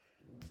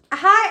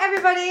Hi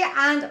everybody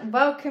and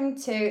welcome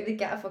to the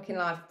Get a Fucking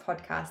Life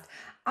podcast.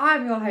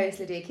 I'm your host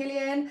Lydia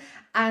Killian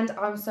and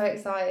I'm so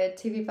excited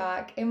to be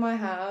back in my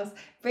house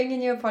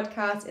bringing you a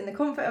podcast in the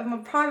comfort of my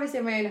privacy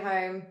in my own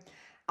home.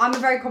 I'm a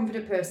very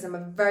confident person,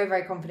 I'm a very,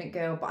 very confident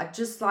girl, but I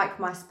just like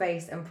my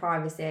space and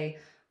privacy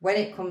when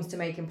it comes to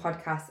making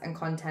podcasts and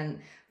content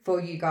for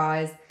you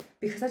guys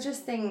because I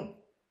just think,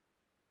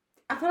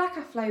 I feel like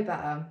I flow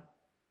better.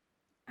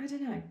 I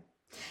don't know.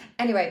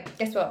 Anyway,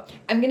 guess what?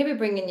 I'm going to be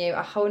bringing you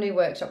a whole new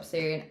workshop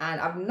soon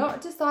and I've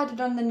not decided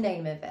on the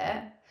name of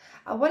it.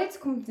 I wanted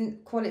to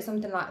call it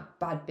something like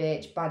Bad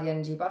Bitch, Bad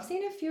Energy, but I've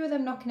seen a few of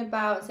them knocking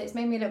about, so it's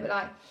made me a little bit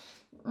like,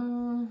 I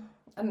don't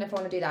know if I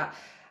want to do that.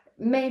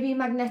 Maybe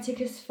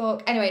magnetic as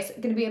fuck. Anyway, it's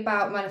going to be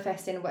about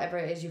manifesting whatever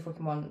it is you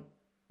fucking want.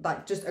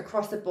 Like just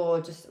across the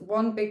board, just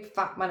one big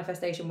fat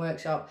manifestation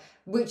workshop,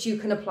 which you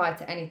can apply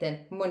to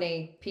anything.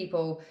 Money,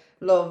 people,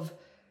 love,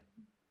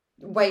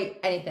 weight,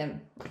 anything.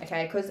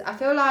 Okay, because I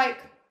feel like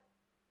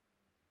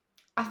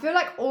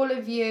all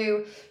of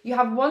you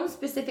have one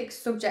specific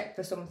subject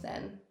for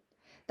something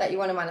that you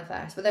want to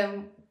manifest, but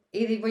then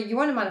either you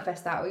want to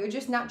manifest that or you're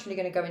just naturally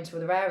going to go into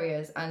other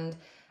areas. And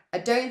I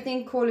don't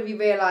think all of you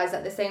realise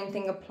that the same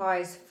thing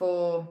applies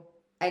for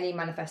any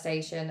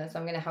manifestation, and so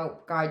I'm going to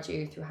help guide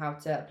you through how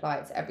to apply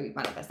it to every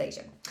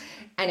manifestation.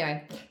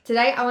 Anyway,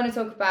 today I want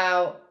to talk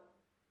about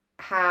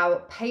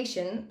how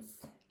patience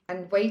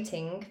and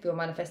waiting for your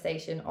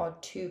manifestation are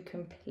two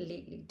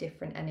completely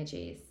different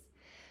energies.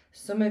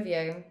 Some of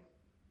you,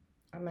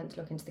 I meant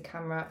to look into the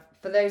camera.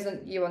 For those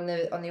of you on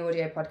the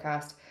audio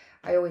podcast,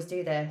 I always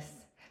do this.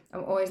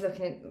 I'm always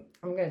looking at.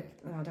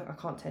 I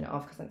can't turn it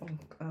off because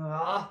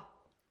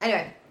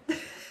Anyway,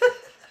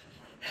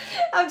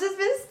 I've just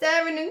been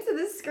staring into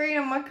the screen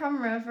on my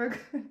camera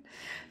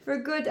for a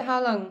good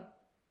how long?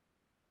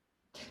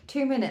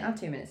 2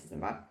 minutes. 2 minutes isn't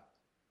bad.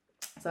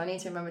 So I need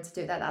to remember to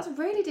do that. That's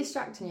really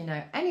distracting, you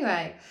know.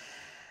 Anyway,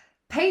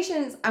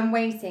 patience and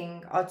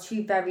waiting are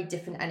two very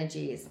different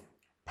energies.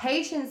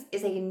 Patience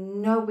is a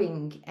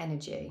knowing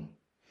energy.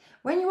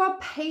 When you are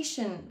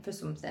patient for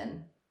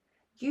something,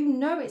 you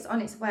know it's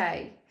on its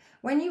way.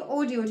 When you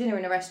order your dinner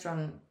in a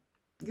restaurant,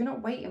 you're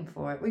not waiting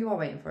for it. Well, you are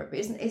waiting for it, but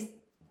it's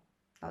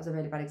that was a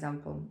really bad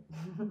example.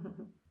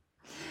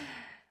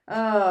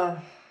 Oh,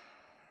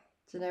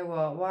 do you know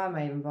what? Why am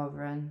I even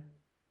bothering?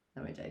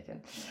 No, I'm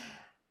joking.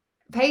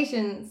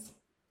 Patience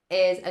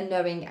is a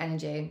knowing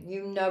energy.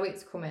 You know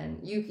it's coming.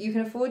 You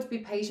can afford to be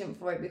patient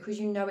for it because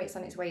you know it's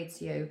on its way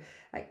to you.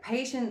 Like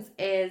patience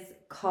is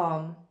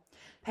calm.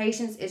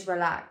 Patience is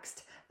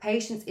relaxed.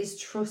 Patience is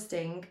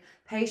trusting.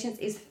 Patience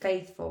is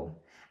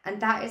faithful. And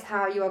that is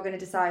how you are going to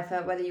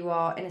decipher whether you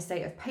are in a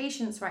state of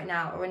patience right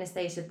now or in a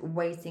state of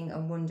waiting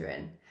and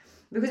wondering.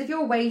 Because if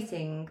you're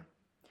waiting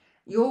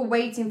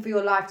for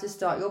your life to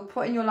start. You're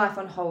putting your life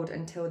on hold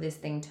until this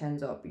thing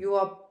turns up. You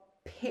are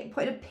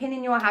putting a pin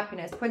in your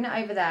happiness, putting it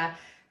over there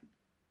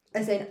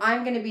and saying,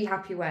 I'm going to be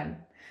happy when.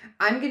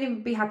 I'm going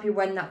to be happy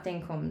when that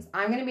thing comes.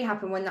 I'm going to be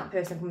happy when that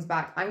person comes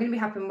back. I'm going to be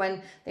happy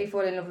when they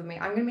fall in love with me.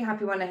 I'm going to be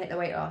happy when I hit the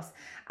weight loss.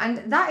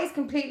 And that is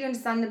completely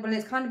understandable. And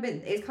it's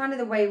kind of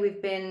the way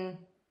we've been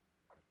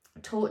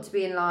taught to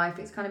be in life.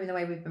 It's kind of been the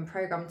way we've been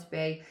programmed to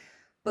be.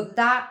 But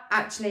that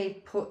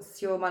actually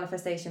puts your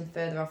manifestation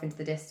further off into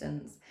the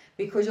distance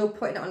because you're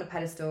putting it on a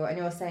pedestal and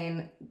you're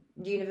saying,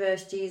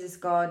 universe, Jesus,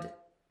 God,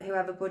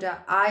 whoever,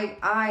 Buddha,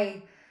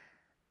 I'm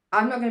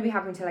not going to be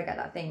happy until I get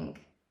that thing.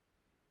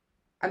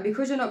 And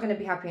because you're not going to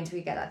be happy until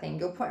you get that thing,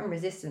 you're putting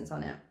resistance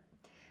on it.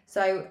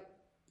 So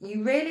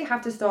you really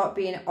have to start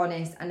being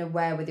honest and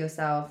aware with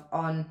yourself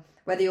on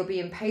whether you're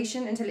being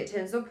patient until it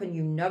turns up and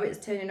you know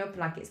it's turning up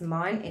like it's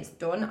mine, it's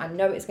done, I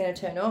know it's going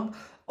to turn up,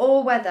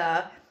 or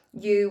whether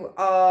you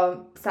are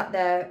sat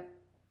there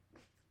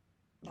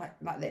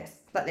like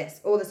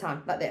this all the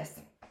time, like this,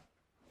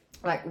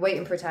 like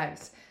waiting for a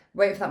text,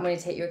 waiting for that money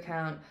to hit your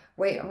account.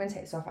 Wait, I'm going to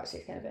take this off actually,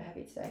 it's getting a bit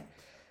heavy today.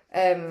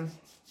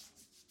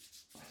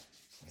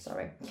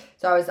 Sorry.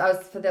 So I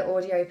was for the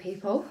audio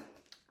people,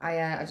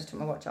 I just took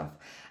my watch off.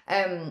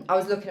 I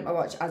was looking at my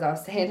watch as I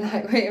was saying,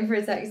 like waiting for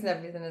a text and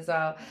everything as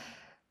well.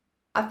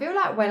 I feel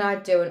like when I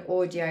do an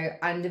audio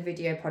and a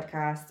video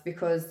podcast,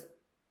 because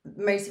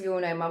most of you all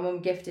know my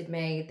mum gifted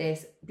me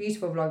this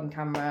beautiful vlogging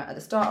camera at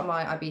the start of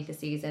my Ibiza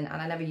season,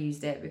 and I never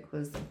used it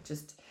because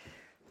just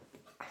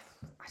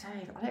I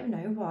don't even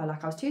know why.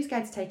 Like I was too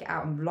scared to take it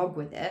out and vlog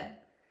with it,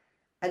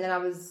 and then I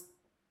was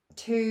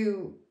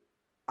too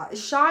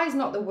shy is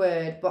not the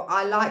word, but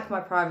I like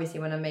my privacy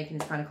when I'm making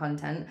this kind of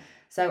content.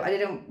 So I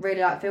didn't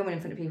really like filming in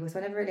front of people, so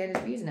I never really ended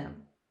up using it.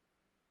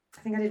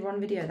 I think I did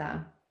one video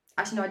there.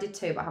 Actually, no, I did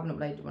two, but I haven't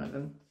uploaded one of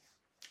them.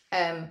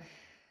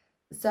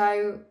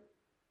 So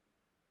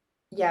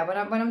yeah,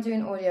 when I'm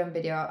doing audio and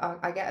video,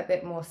 I get a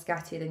bit more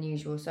scatty than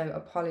usual. So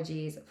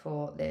apologies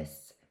for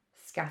this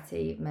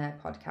scatty mare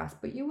podcast,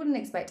 but you wouldn't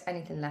expect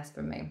anything less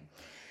from me.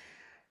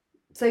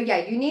 So yeah,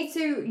 you need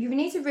to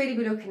really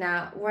be looking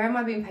at, where am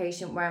I being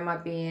patient, where am I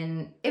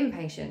being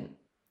impatient?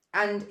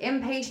 And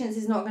impatience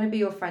is not going to be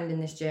your friend in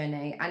this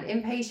journey. And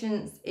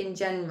impatience in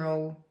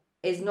general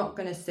is not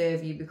going to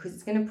serve you, because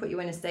it's going to put you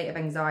in a state of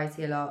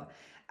anxiety a lot.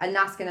 And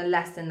that's going to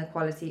lessen the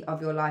quality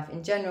of your life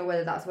in general,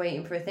 whether that's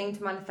waiting for a thing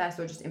to manifest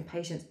or just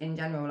impatience in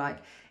general. Like,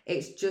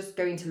 it's just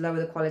going to lower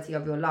the quality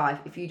of your life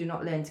if you do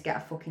not learn to get a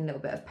fucking little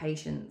bit of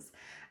patience.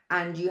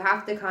 And you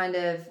have to kind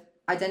of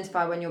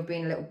identify when you're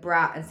being a little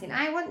brat and saying,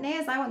 I want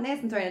this,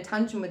 and throwing a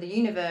tantrum with the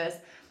universe.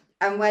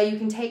 And where you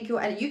can take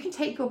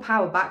your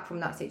power back from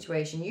that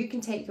situation. You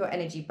can take your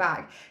energy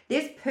back.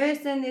 This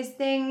person, this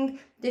thing,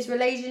 this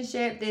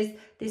relationship,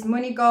 this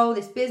money goal,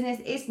 this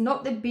business, it's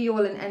not the be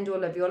all and end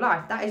all of your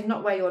life. That is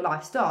not where your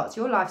life starts.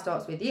 Your life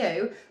starts with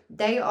you.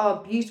 They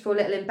are beautiful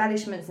little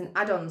embellishments and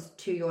add-ons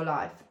to your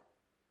life.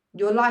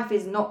 Your life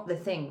is not the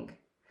thing.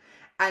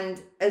 And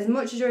as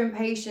much as your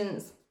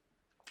impatience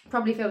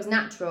probably feels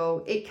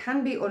natural, it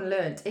can be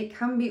unlearned. It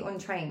can be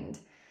untrained.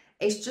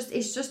 It's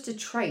just a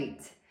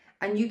trait.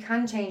 And you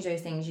can change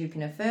those things. You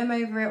can affirm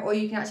over it, or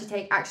you can actually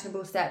take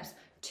actionable steps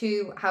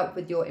to help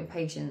with your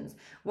impatience.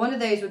 One of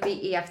those would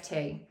be EFT.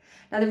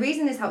 Now, the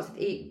reason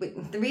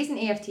the reason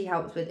EFT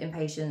helps with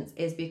impatience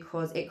is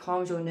because it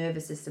calms your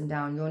nervous system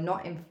down. You're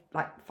not in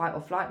like fight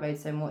or flight mode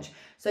so much.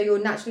 So you're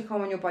naturally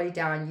calming your body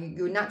down.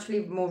 You're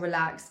naturally more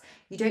relaxed.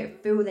 You don't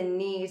feel the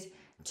need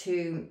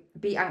to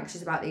be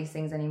anxious about these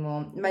things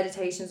anymore.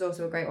 Meditation is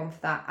also a great one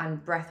for that,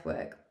 and breath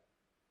work.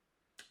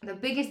 The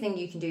biggest thing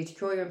you can do to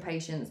cure your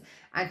impatience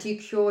and to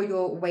cure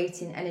your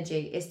waiting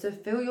energy is to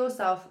fill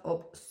yourself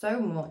up so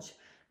much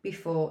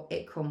before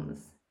it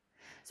comes.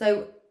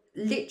 So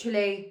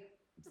literally,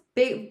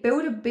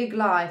 build a big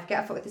life.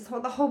 This is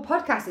what the whole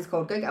podcast is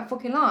called. Go get a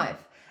fucking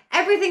life.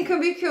 Everything can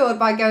be cured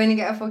by going and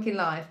get a fucking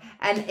life.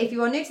 And if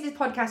you are new to this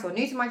podcast, or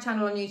new to my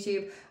channel on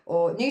YouTube,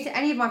 or new to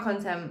any of my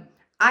content,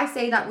 I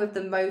say that with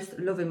the most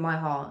love in my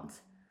heart.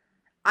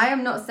 I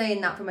am not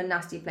saying that from a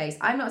nasty place.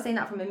 I'm not saying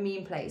that from a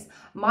mean place.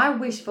 My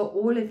wish for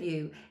all of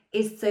you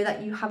is so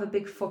that you have a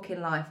big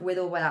fucking life with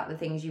or without the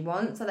things you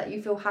want, so that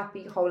you feel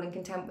happy, whole and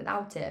content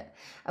without it.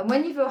 And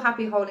when you feel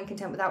happy, whole and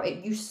content without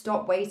it, you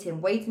stop waiting.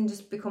 Waiting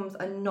just becomes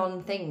a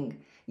non-thing.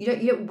 You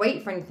don't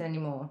wait for anything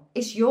anymore.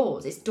 It's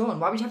yours. It's done.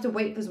 Why would you have to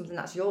wait for something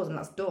that's yours and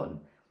that's done?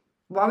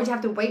 Why would you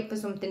have to wait for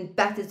something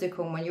better to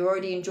come when you're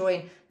already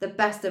enjoying the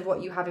best of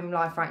what you have in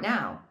life right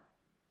now?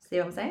 See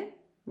what I'm saying?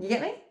 You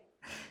get me?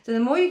 So the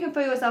more you can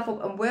fill yourself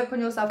up and work on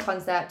your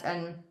self-concept,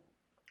 and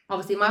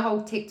obviously my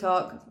whole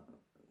TikTok,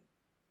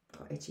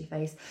 got itchy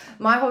face,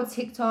 my whole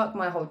TikTok,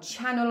 my whole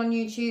channel on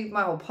YouTube,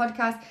 my whole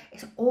podcast,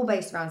 it's all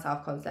based around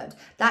self-concept.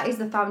 That is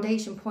the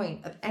foundation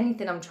point of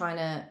anything I'm trying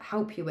to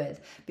help you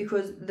with,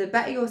 because the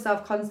better your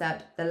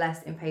self-concept, the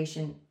less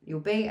impatient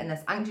you'll be, and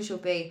less anxious you'll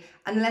be,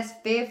 and the less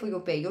fearful you'll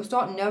be. You'll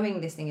start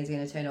knowing this thing is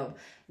going to turn up.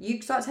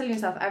 You start telling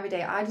yourself every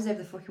day, I deserve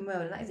the fucking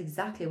world, and that is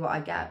exactly what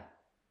I get.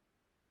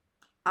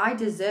 I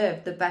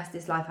deserve the best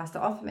this life has to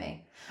offer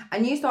me.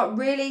 And you start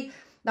really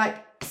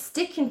like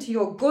sticking to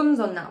your guns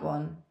on that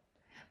one.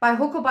 By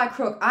hook or by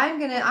crook, I'm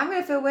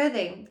gonna feel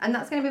worthy, and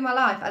that's gonna be my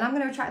life, and I'm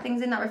gonna attract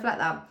things in that reflect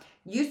that.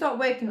 You start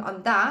working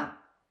on that,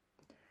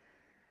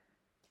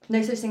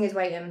 no such thing as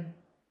waiting,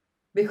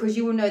 because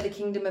you will know the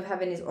kingdom of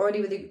heaven is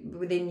already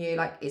within you.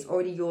 Like, it's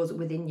already yours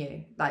within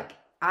you. Like,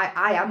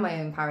 I am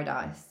my own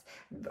paradise.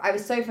 I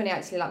was so funny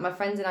actually, like my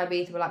friends in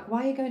Ibiza were like,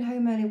 why are you going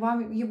home early?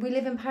 We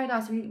live in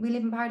paradise, we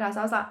live in paradise.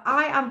 I was like,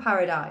 I am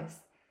paradise.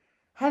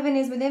 Heaven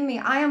is within me.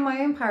 I am my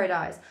own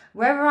paradise.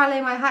 Wherever I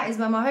lay my hat is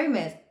where my home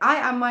is. I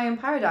am my own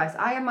paradise.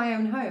 I am my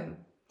own home.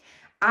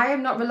 I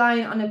am not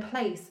relying on a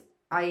place,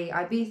 i.e.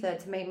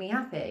 Ibiza, to make me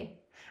happy.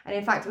 And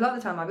in fact, a lot of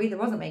the time Ibiza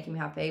wasn't making me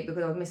happy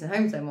because I was missing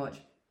home so much.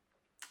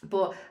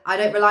 But I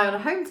don't rely on a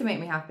home to make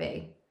me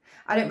happy.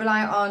 I don't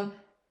rely on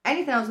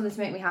anything else to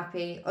make me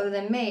happy other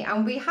than me.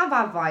 And we have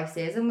our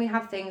vices, and we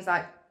have things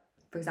like,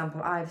 for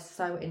example, I've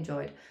so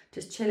enjoyed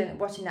just chilling,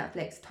 watching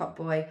Netflix, Top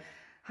Boy,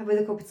 with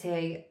a cup of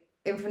tea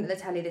in front of the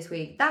telly this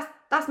week.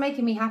 That's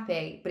making me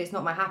happy, but it's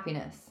not my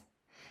happiness.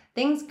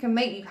 Things can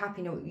make you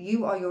happy.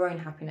 You are your own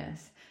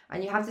happiness,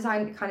 and you have to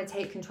kind of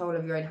take control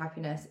of your own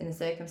happiness in a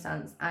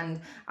circumstance. And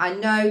I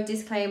know,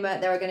 disclaimer,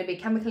 there are going to be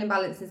chemical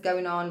imbalances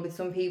going on with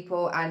some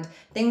people and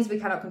things we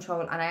cannot control,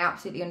 and I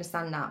absolutely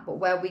understand that. But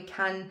where we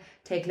can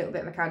take a little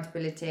bit of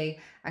accountability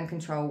and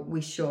control,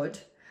 we should,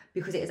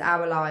 because it is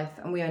our life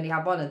and we only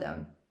have one of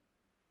them.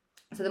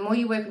 So the more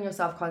you work on your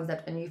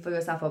self-concept and you fill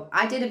yourself up.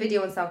 I did a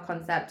video on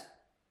self-concept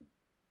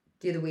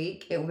the other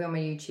week. It will be on my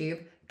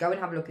YouTube. Go and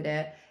have a look at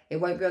it. It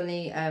won't be on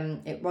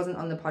the, it wasn't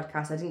on the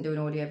podcast. I didn't do an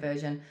audio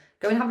version.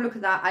 Go and have a look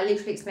at that. I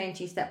literally explained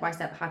to you step by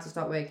step how to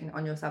start working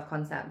on your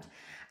self-concept.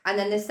 And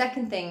then the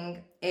second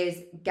thing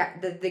is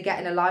the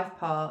getting a life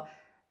part.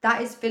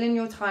 That is filling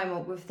your time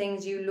up with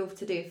things you love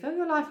to do. Fill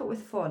your life up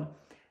with fun.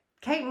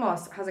 Kate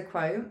Moss has a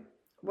quote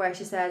where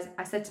she says,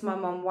 I said to my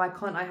mum, why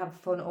can't I have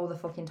fun all the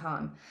fucking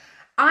time?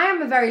 I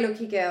am a very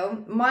lucky girl.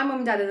 My mum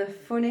and dad are the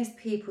funniest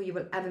people you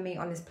will ever meet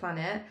on this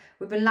planet.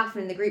 We've been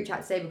laughing in the group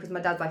chat today because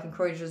my dad's like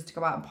encouraged us to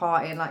go out and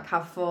party and like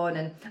have fun.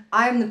 And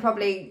I am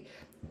probably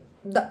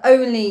the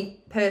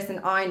only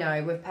person I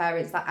know with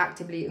parents that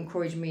actively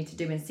encourage me to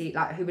do and see,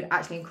 like, who would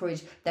actually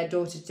encourage their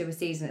daughter to do a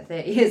season at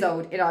 30 years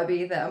old in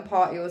Ibiza and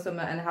party or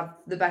something and have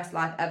the best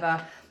life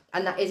ever.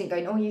 And that isn't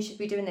going, oh, you should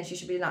be doing this, you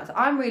should be doing that. So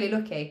I'm really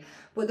lucky.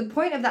 But the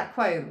point of that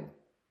quote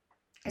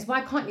is,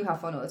 why can't you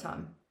have fun all the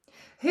time?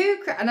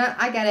 And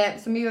I get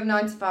it. Some of you have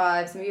 9 to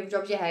 5, some of you have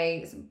jobs you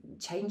hate.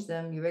 Change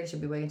them. You really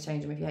should be willing to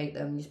change them if you hate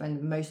them. You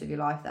spend most of your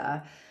life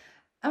there.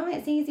 Oh,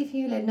 it's easy for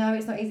you, Liv. No,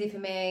 it's not easy for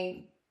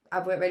me.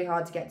 I've worked really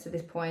hard to get to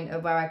this point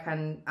of where I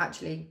can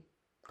actually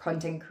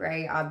content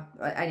create.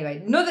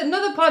 Anyway,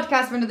 another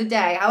podcast for another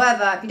day.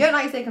 However, if you don't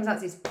like your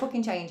circumstances,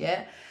 fucking change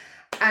it.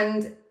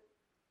 And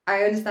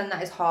I understand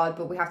that is hard,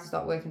 but we have to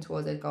start working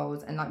towards those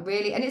goals. And like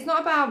really, and it's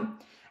not about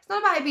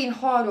it being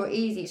hard or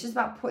easy. It's just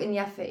about putting the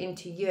effort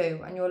into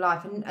you and your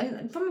life.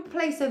 And from a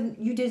place of,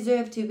 you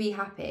deserve to be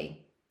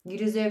happy. You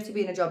deserve to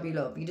be in a job you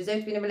love. You deserve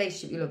to be in a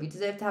relationship you love. You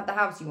deserve to have the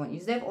house you want. You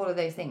deserve all of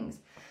those things.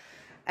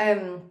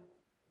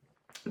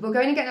 But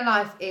going and getting a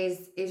life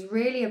is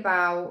really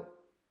about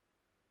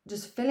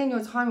just filling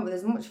your time up with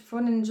as much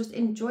fun and just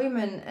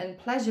enjoyment and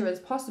pleasure as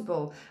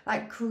possible.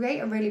 Like, create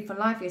a really fun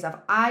life for yourself.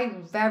 I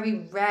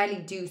very rarely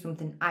do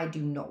something I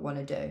do not want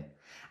to do.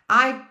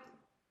 I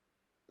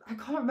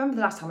can't remember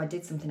the last time I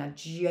did something I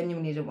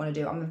genuinely didn't want to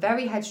do. I'm a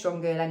very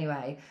headstrong girl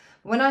anyway.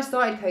 When I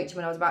started coaching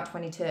when I was about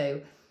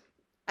 22,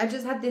 I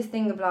just had this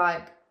thing of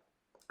like,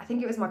 I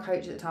think it was my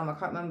coach at the time, I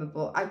can't remember,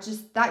 but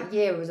that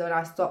year was when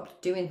I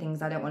stopped doing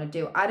things I don't want to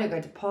do. I don't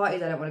go to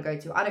parties I don't want to go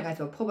to. I don't go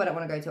to a pub I don't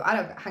want to go to. I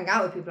don't hang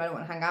out with people I don't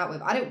want to hang out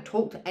with. I don't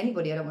talk to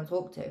anybody I don't want to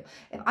talk to.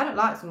 If I don't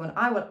like someone,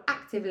 I will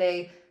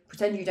actively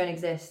pretend you don't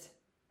exist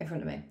in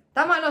front of me.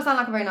 That might not sound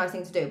like a very nice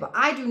thing to do, but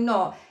I do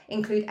not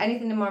include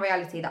anything in my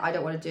reality that I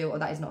don't want to do or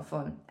that is not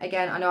fun.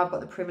 Again, I know I've got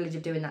the privilege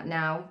of doing that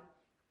now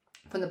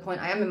from the point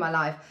I am in my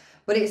life.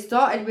 But it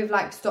started with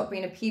like, stop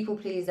being a people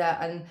pleaser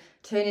and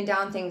turning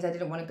down things I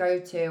didn't want to go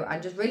to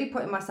and just really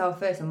putting myself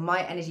first and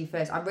my energy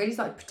first. I really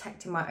started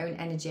protecting my own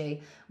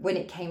energy when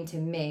it came to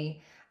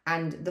me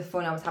and the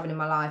fun I was having in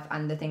my life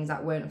and the things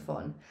that weren't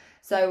fun.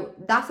 So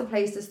that's a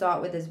place to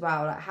start with as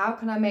well. Like, how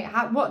can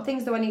I what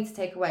things do I need to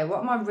take away? What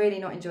am I really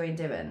not enjoying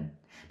doing?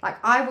 Like,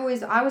 I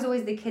was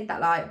always the kid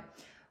that, like,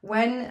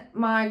 when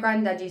my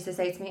granddad used to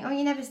say to me, oh,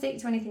 you never stick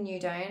to anything you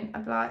don't,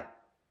 I'd be like,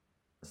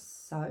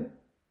 so?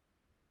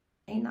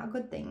 Ain't that a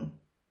good thing?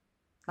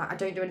 Like, I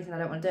don't do anything I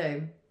don't want to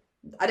do.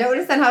 I don't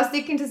understand how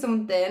sticking to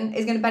something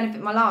is going to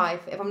benefit my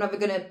life if I'm never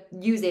going to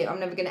use it. I'm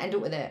never going to end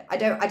up with it. I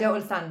don't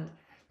understand.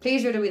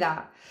 Please riddle me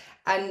that.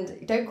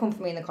 And don't come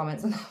for me in the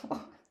comments on that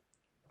one.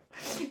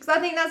 Because I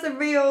think that's a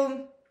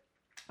real...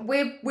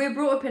 We're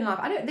brought up in life.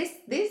 I know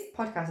this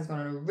podcast has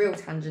gone on a real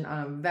tangent and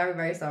I'm very,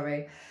 very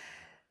sorry.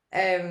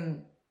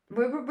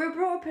 We're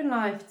brought up in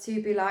life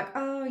to be like,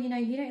 oh,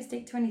 you don't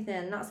stick to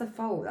anything. That's a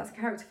fault. That's a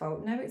character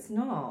fault. No, it's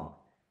not.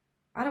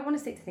 I don't want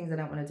to stick to things I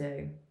don't want to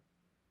do.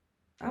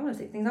 I want to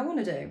stick to things I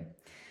want to do.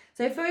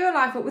 So fill your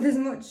life up with as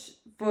much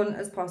fun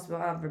as possible.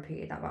 I've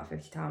repeated that about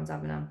 50 times,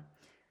 haven't I?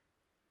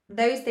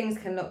 Those things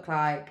can look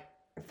like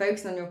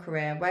focusing on your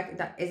career.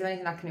 Is there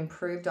anything I can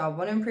improve? Do I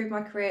want to improve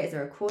my career? Is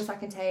there a course I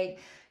can take?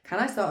 Can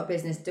I start a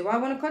business? Do I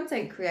want to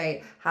content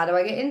create? How do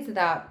I get into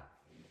that?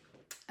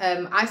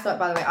 I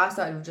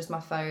started with just my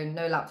phone,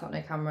 no laptop,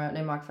 no camera,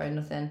 no microphone,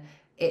 nothing.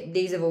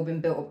 These have all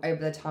been built up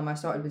over the time. I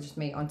started with just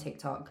me on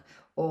TikTok,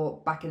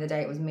 or back in the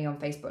day it was me on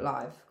Facebook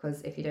Live,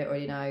 because if you don't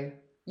already know,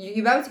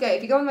 you're able to go,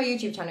 if you go on my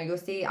YouTube channel, you'll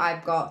see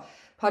I've got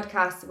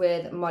podcasts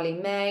with Molly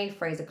May,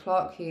 Fraser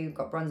Clark, who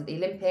got bronze at the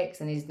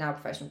Olympics and is now a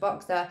professional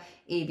boxer,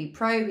 Evie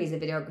Pro, who's a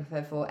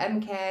videographer for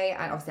MK,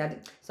 and obviously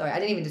I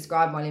didn't even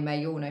describe Molly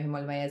May, you all know who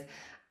Molly May is.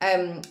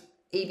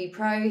 Evie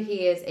Pro,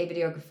 he is a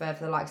videographer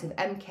for the likes of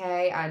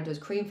MK and does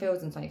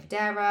Creamfields and Sonny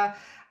Fodera.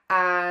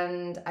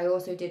 And I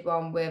also did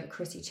one with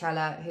Chrissy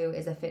Chella, who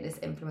is a fitness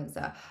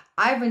influencer.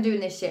 I've been doing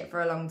this shit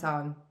for a long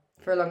time.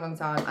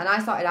 And I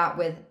started out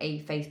with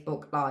a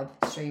Facebook live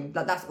stream.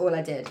 That's all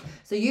I did.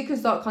 So you can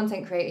start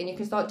content creating. You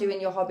can start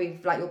doing your hobby,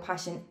 like your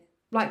passion,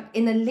 like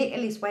in the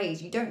littlest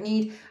ways. You don't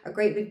need a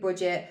great big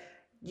budget.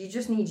 You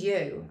just need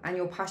you and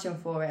your passion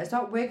for it. And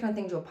start working on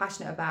things you're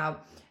passionate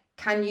about.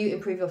 Can you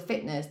improve your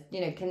fitness?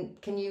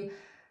 Can you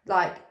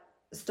like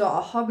start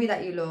a hobby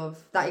that you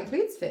love that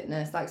includes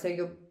fitness? Like, so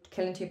you're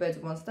killing two birds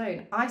with one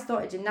stone. I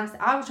started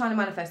gymnastics. I was trying to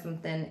manifest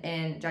something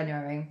in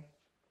January,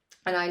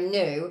 and I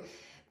knew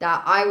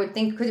that I would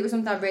think, because it was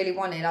something I really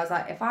wanted, I was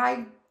like, if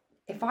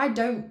I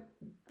don't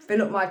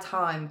fill up my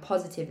time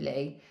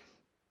positively,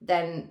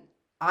 then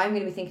I'm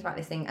going to be thinking about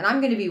this thing and I'm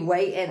going to be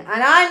waiting, and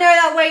I know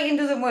that waiting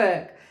doesn't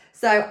work.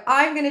 So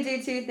I'm going to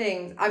do two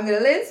things. I'm going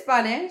to learn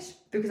Spanish,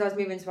 because I was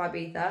moving to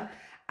Ibiza,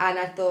 and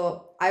I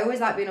thought, I always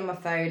like being on my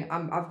phone.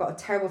 I've got a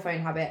terrible phone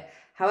habit.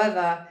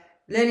 However,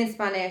 learning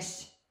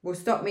Spanish will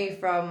stop me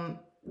from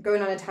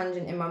going on a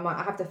tangent in my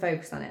mind. I have to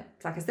focus on it.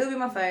 So I can still be on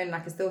my phone and I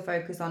can still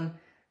focus on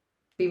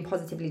being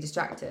positively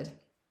distracted.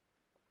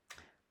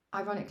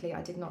 Ironically,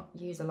 I did not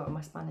use a lot of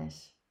my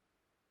Spanish.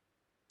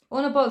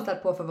 Una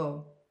bolsa, por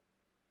favor.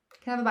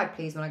 Can I have a bag,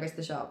 please, when I go to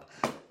the shop?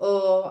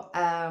 Or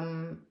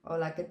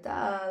like a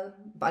tal.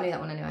 But I knew that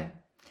one anyway.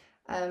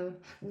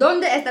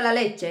 ¿Dónde está la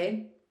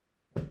leche?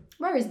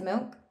 Where is the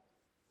milk?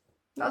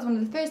 That was one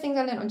of the first things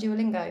I learned on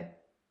Duolingo.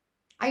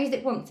 I used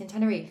it once in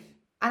Tenerife.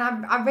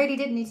 And I really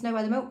did need to know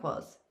where the milk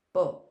was.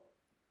 But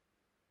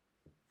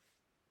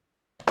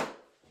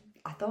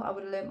I thought I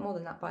would have learnt more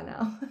than that by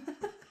now.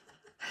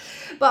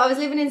 But I was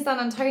living in San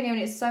Antonio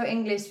and it's so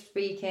English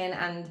speaking,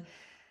 and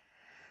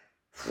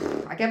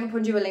I gave up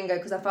on Duolingo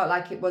because I felt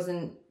like it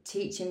wasn't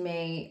teaching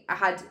me. I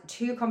had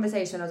 2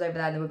 conversations when I was over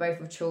there and they were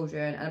both with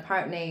children, and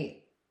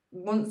apparently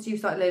once you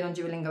start learning on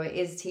Duolingo, it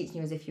is teaching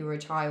you as if you were a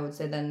child,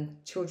 so then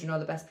children are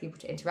the best people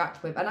to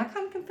interact with, and I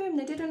can confirm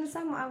they did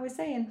understand what I was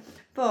saying.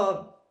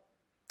 But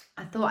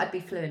I thought I'd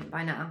be fluent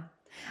by now.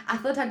 I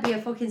thought I'd be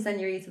a fucking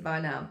senorita by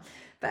now.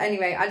 But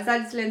anyway, I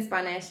decided to learn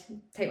Spanish,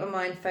 take my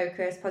mind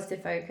focus,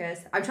 positive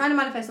focus. I'm trying to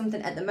manifest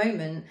something at the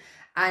moment,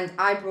 and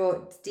I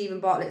brought Stephen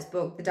Bartlett's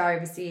book, The Diary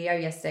of a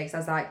CEO, yesterday, because I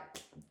was like,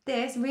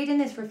 reading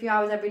this for a few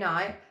hours every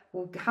night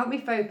will help me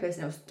focus,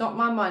 and it'll stop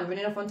my mind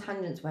running off on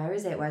tangents. Where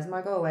is it? Where's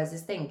my goal? Where's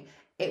this thing?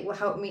 It will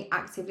help me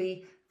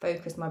actively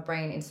focus my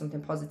brain into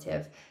something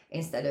positive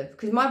instead of,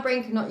 because my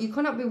brain you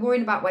cannot be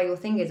worrying about where your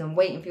thing is and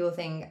waiting for your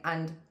thing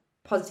and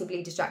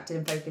positively distracted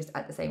and focused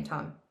at the same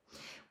time.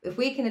 If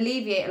we can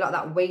alleviate a lot of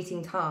that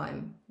waiting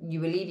time,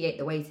 you alleviate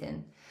the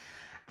waiting.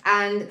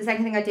 And the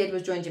second thing I did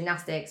was join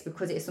gymnastics,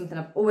 because it is something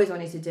I've always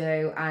wanted to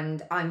do,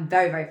 and I'm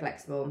very, very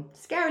flexible.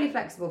 Scarily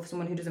flexible for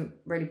someone who doesn't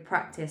really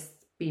practice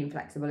being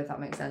flexible, if that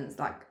makes sense,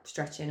 like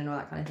stretching and all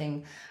that kind of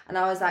thing. And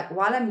I was like,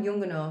 while I'm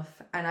young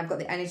enough and I've got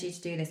the energy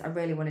to do this, I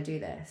really want to do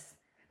this.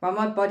 While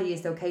my body is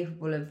still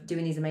capable of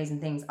doing these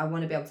amazing things, I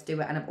want to be able to do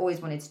it, and I've always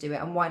wanted to do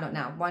it, and why not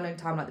now? Why not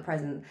time like the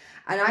present?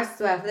 And I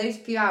swear, for those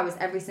few hours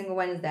every single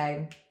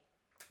Wednesday,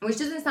 which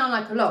doesn't sound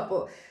like a lot,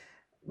 but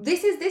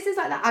this is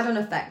like the add-on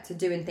effect to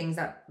doing things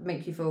that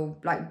make you feel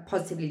like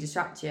positively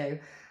distract you.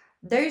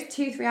 Those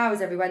 2-3 hours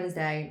every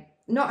Wednesday,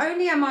 not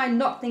only am I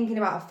not thinking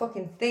about a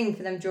fucking thing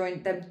for them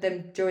during those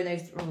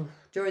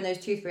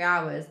 2-3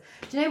 hours,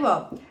 do you know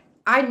what?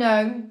 I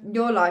know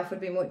your life would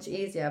be much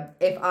easier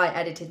if I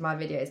edited my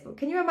videos, but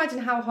can you imagine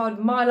how hard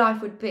my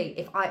life would be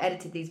if I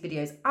edited these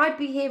videos? I'd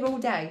be here all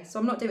day, so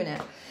I'm not doing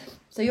it.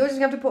 So you're just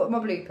going to have to put my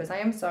bloopers. I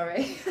am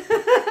sorry.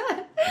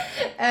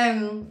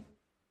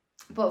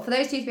 But for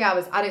those 2-3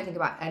 hours, I don't think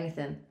about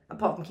anything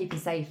apart from keeping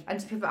safe. And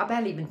just people, I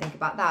barely even think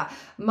about that.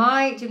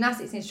 My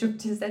gymnastics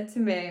instructor said to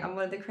me, I'm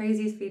one of the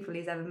craziest people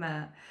he's ever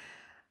met.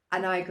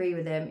 And I agree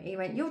with him. He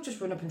went, you'll just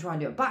run up and try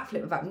and do a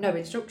backflip without no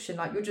instruction.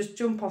 Like, you'll just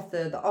jump off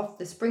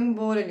the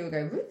springboard and you'll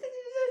go.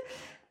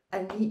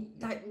 And he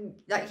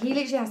he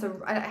literally has to.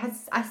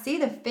 I see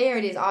the fear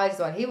in his eyes.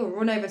 Like, he will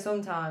run over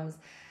sometimes.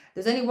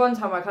 There's only one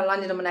time where I kind of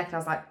landed on my neck and I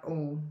was like,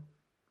 oh,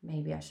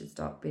 maybe I should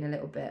start being a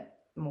little bit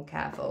more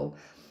careful.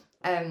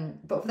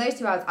 But for those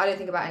 2 hours, I don't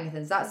think about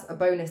anything. So that's a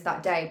bonus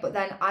that day. But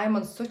then I'm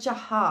on such a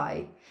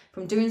high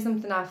from doing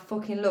something I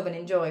fucking love and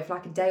enjoy for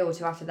like a day or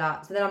two after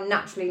that. So then I'm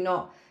naturally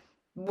not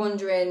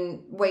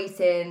wondering,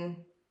 waiting,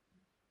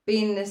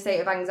 being in a state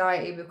of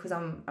anxiety, because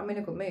I'm in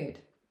a good mood.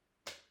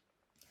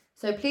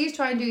 So please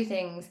try and do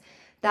things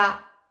that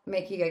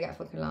make you go get a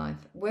fucking life.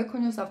 Work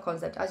on your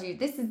self-concept as you.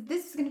 This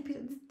is going to be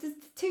the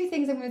 2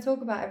 things I'm going to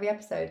talk about every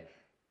episode.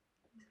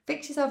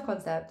 Fix your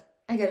self-concept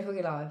and get a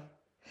fucking life.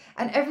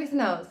 And everything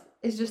else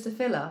is just a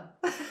filler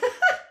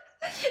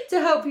to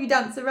help you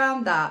dance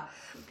around that.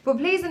 But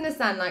please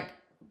understand, like,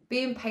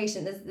 being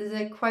patient. There's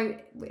a quote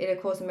in A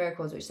Course in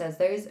Miracles which says,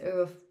 those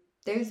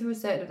who are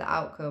certain of the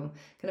outcome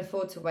can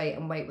afford to wait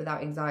and wait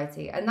without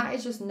anxiety. And that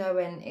is just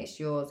knowing it's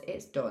yours,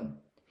 it's done.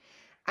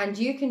 And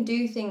you can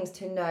do things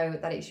to know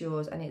that it's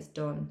yours and it's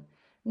done.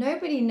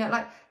 Nobody know.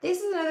 Like,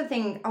 this is another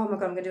thing. Oh my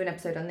God, I'm going to do an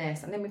episode on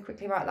this. And let me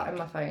quickly write that on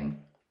my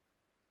phone.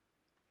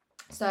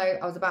 So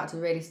I was about to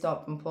really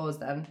stop and pause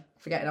then,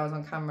 forgetting I was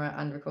on camera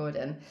and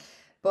recording.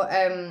 But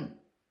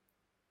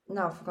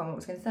no, I've forgotten what I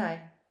was going to say.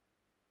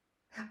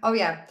 Oh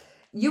yeah,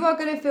 you are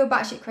going to feel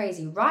batshit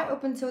crazy right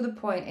up until the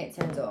point it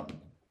turns up.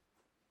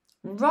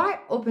 Right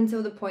up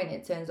until the point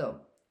it turns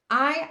up.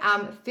 I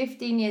am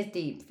 16 years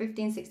deep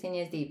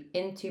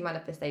into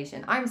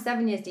manifestation. I'm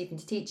 7 years deep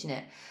into teaching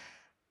it.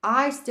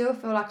 I still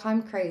feel like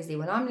I'm crazy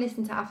when I'm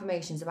listening to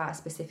affirmations about a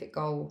specific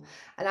goal,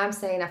 and I'm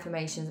saying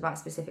affirmations about a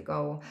specific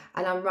goal,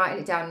 and I'm writing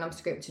it down and I'm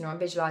scripting or I'm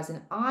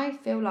visualizing. I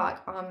feel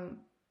like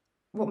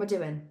what am I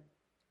doing?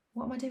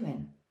 What am I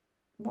doing?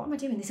 What am I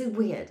doing? This is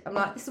weird. I'm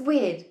like, this is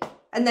weird.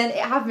 And then it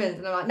happens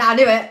and I'm like, nah, I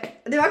knew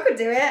it. I knew I could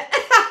do it.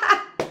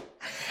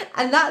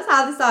 And that's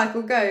how the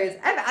cycle goes.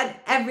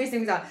 Every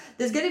single time.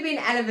 There's going to be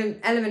an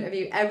element of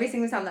you every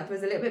single time that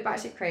feels a little bit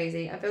batshit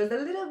crazy and feels a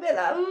little bit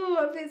like,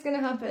 oh, I think it's going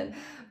to happen.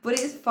 But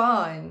it's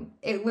fine.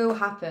 It will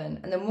happen.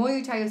 And the more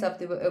you tell yourself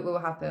that it will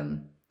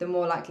happen, the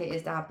more likely it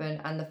is to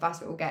happen and the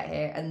faster it will get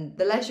here. And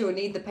the less you'll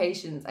need the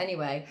patience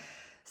anyway.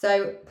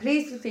 So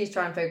please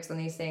try and focus on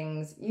these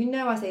things. You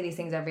know I say these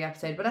things every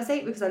episode, but I say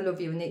it because I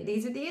love you. And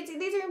these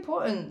are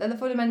important. They're the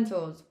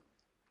fundamentals.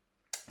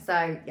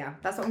 So yeah,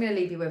 that's what I'm going to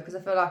leave you with, because I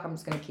feel like I'm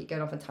just going to keep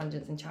going off on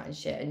tangents and chatting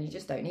shit, and you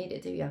just don't need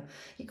it, do you?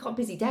 You've got a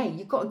busy day.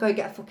 You've got to go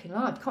get a fucking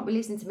life. You can't be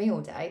listening to me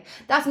all day.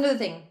 That's another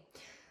thing.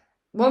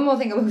 one more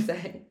thing I will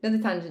say,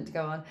 another tangent to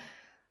go on.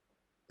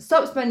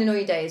 Stop spending all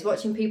your days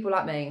watching people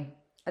like me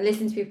and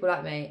listening to people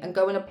like me and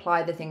go and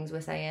apply the things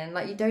we're saying.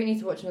 Like, you don't need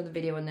to watch another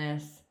video on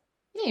this.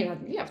 You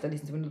don't have to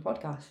listen to another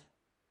podcast.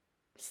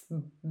 Just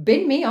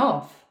bin me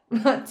off.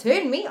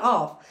 Turn me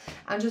off.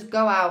 And just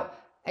go out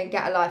and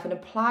get a life and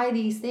apply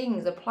these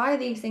things. Apply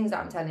these things that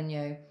I'm telling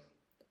you.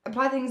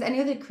 Apply things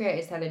any other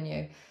creator's telling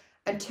you.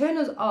 And turn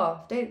us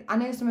off. I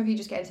know some of you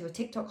just get into a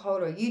TikTok hole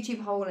or a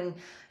YouTube hole and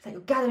it's like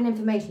you're gathering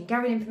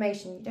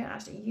information. You don't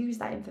actually use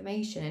that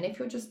information. And if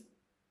you're just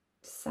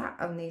sat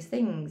on these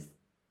things,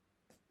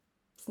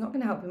 it's not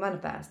going to help you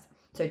manifest.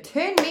 So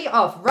turn me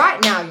off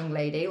right now, young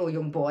lady or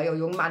young boy or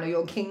young man or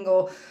young king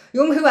or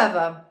young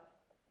whoever,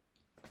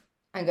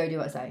 and go do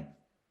what I say.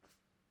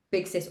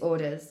 Big sis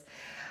orders.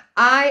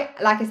 Like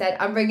I said,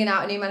 I'm bringing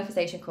out a new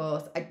manifestation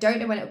course. I don't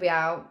know when it'll be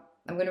out.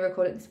 I'm going to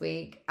record it this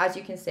week. As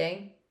you can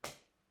see,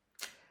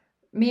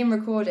 me and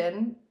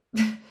recording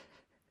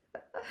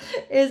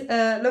is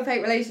a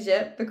love-hate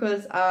relationship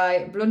because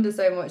I blunder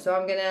so much. So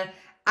I'm going to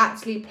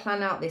actually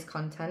plan out this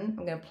content.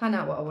 I'm going to plan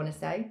out what I want to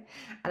say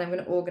and I'm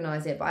going to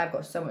organise it. But I've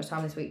got so much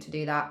time this week to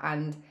do that,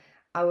 and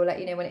I will let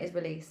you know when it is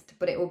released.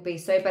 But it will be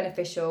so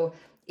beneficial.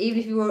 Even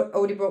if you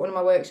already brought one of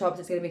my workshops,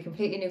 it's going to be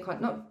completely new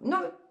content.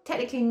 Not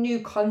technically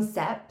new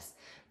concepts,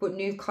 but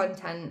new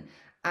content.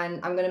 And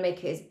I'm going to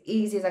make it as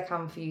easy as I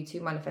can for you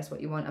to manifest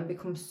what you want and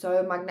become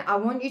so magnetic. I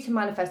want you to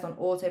manifest on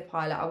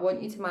autopilot. I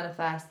want you to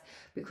manifest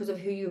because of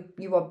who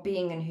you are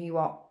being and who you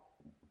are.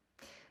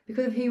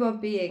 Because of who you are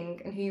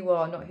being and who you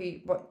are, not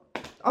what.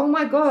 Oh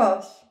my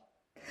gosh.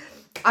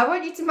 I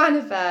want you to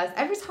manifest.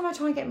 Every time I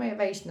try and get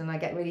motivation and I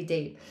get really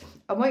deep,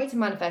 I want you to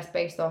manifest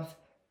based off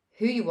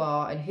who you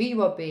are and who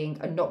you are being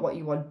and not what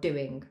you are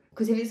doing.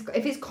 Because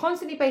if it's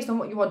constantly based on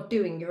what you are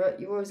doing, you're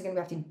always going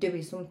to have to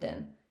do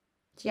something.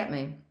 Do you get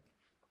me?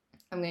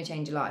 I'm going to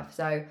change your life.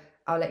 So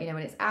I'll let you know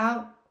when it's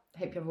out. I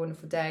hope you have a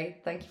wonderful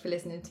day. Thank you for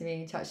listening to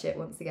me chat shit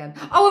once again.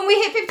 Oh, and we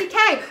hit 50k.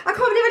 I can't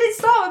believe I didn't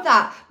start with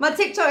that. My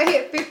TikTok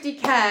hit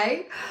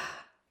 50k.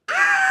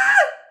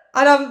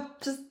 And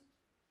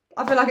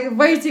I feel like it's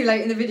way too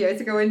late in the video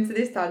to go into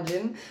this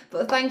tangent.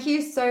 But thank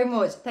you so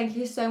much. Thank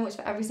you so much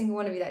for every single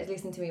one of you that is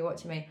listening to me,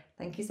 watching me.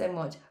 Thank you so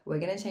much. We're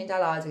going to change our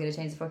lives. We're going to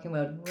change the fucking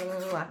world.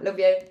 Love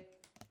you.